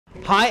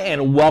Hi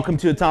and welcome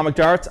to Atomic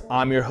Darts.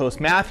 I'm your host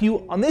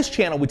Matthew. On this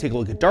channel we take a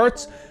look at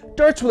darts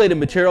related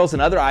materials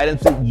and other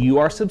items that you,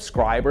 our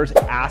subscribers,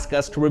 ask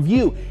us to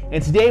review.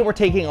 And today we're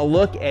taking a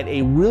look at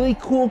a really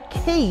cool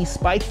case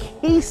by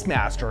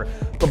Casemaster.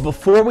 But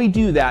before we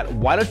do that,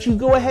 why don't you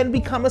go ahead and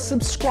become a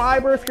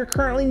subscriber if you're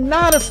currently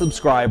not a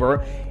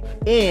subscriber.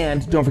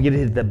 And don't forget to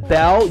hit the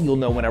bell. You'll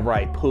know whenever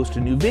I post a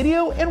new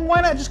video. And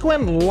why not just go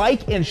ahead and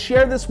like and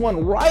share this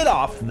one right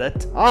off the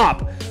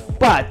top.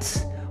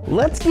 But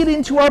let's get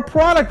into our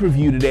product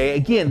review today.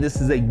 Again,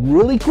 this is a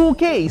really cool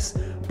case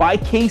by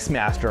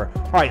Casemaster.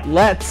 All right,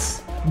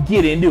 let's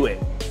get into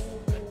it.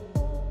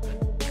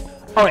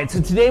 All right, so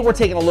today we're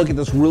taking a look at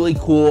this really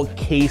cool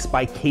case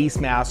by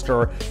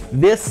Casemaster.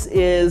 This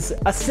is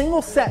a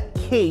single set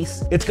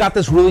case. It's got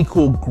this really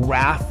cool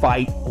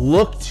graphite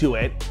look to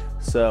it.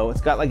 So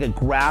it's got like a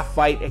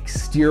graphite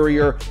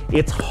exterior.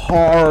 It's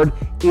hard,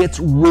 it's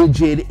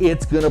rigid,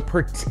 it's gonna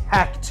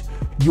protect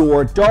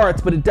your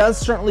darts, but it does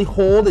certainly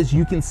hold, as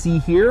you can see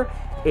here,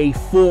 a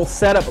full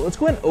setup. But let's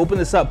go ahead and open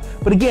this up.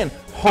 But again,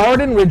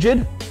 hard and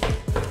rigid.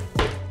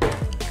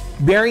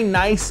 Very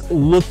nice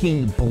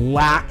looking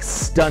black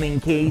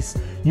stunning case.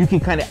 You can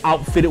kind of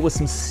outfit it with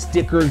some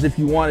stickers if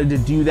you wanted to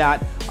do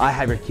that.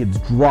 Have your kids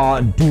draw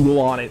and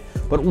doodle on it.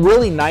 But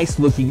really nice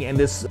looking, and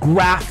this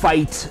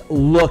graphite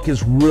look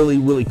is really,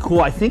 really cool.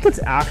 I think it's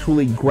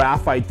actually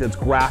graphite that's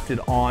grafted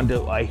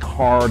onto a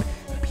hard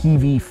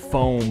PV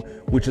foam,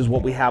 which is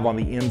what we have on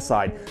the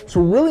inside.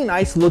 So really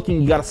nice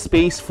looking. You got a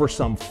space for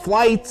some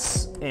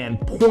flights and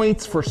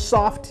points for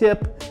soft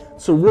tip.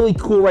 So really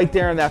cool right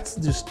there, and that's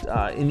just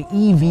an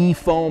EV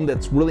foam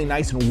that's really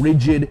nice and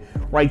rigid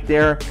right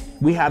there.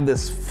 We have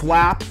this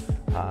flap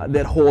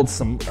that holds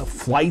some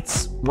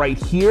flights right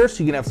here,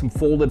 so you can have some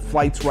folded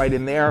flights right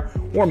in there,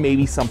 or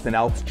maybe something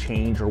else,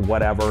 change or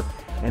whatever.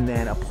 And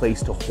then a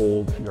place to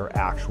hold your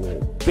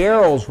actual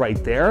barrels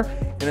right there.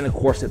 And then of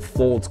course it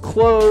folds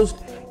closed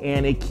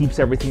and it keeps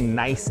everything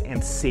nice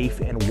and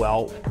safe and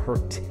well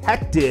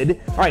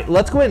protected. All right,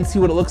 let's go ahead and see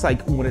what it looks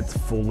like when it's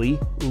fully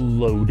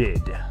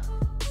loaded.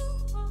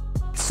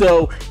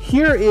 So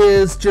here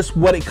is just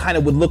what it kind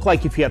of would look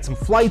like if you had some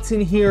flights in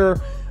here.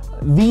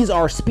 These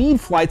are speed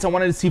flights. I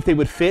wanted to see if they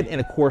would fit,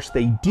 and of course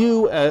they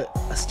do.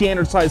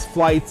 Standard size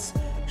flights,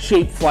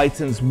 shaped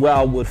flights as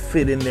well would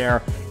fit in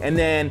there. And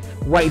then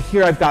right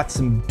here I've got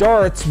some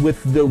darts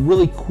with the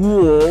really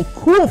cool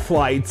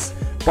flights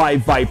by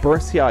Viper.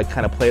 See how I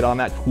kind of played on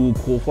that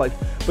cool flight.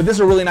 But this is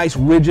a really nice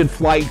rigid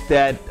flight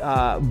that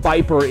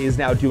Viper is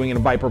now doing, and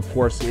Viper of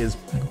course is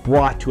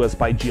brought to us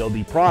by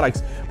GLD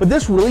products. But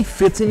this really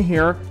fits in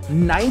here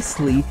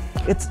nicely.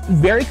 It's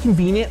very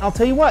convenient. I'll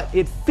tell you what,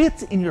 it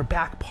fits in your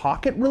back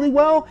pocket really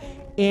well,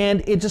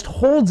 and it just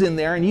holds in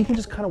there, and you can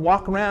just kind of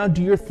walk around,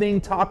 do your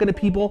thing, talking to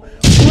people.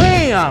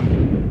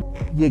 Bam!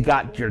 You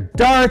got your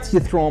darts, you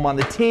throw them on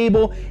the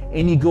table,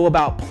 and you go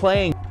about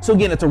playing. So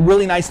again, it's a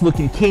really nice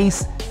looking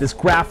case. This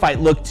graphite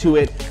look to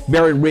it,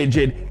 very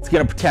rigid. It's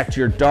gonna protect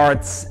your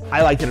darts.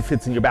 I like that it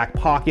fits in your back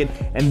pocket,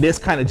 and this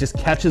kind of just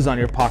catches on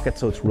your pocket,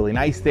 so it's really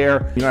nice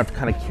there. You don't have to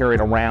kind of carry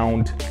it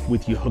around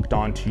with you hooked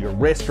onto your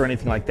wrist or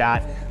anything like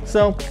that.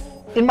 So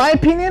in my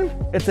opinion,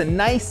 it's a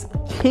nice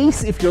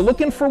case if you're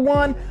looking for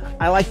one.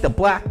 I like the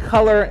black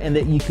color and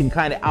that you can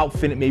kind of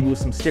outfit it maybe with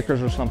some stickers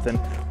or something.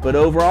 But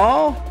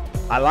overall,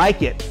 I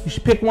like it. You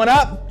should pick one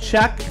up.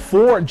 Check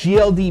for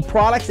GLD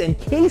products and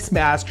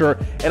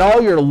Casemaster at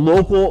all your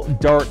local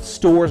dart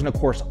stores. And of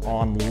course,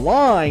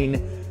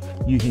 online,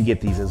 you can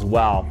get these as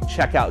well.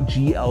 Check out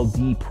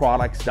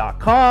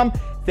gldproducts.com.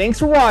 Thanks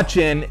for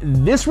watching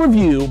this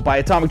review by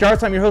Atomic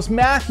Darts. I'm your host,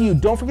 Matthew.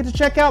 Don't forget to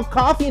check out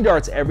Coffee and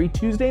Darts every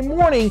Tuesday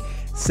morning,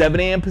 7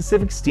 a.m.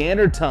 Pacific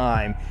Standard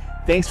Time.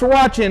 Thanks for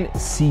watching.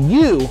 See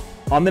you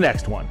on the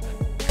next one.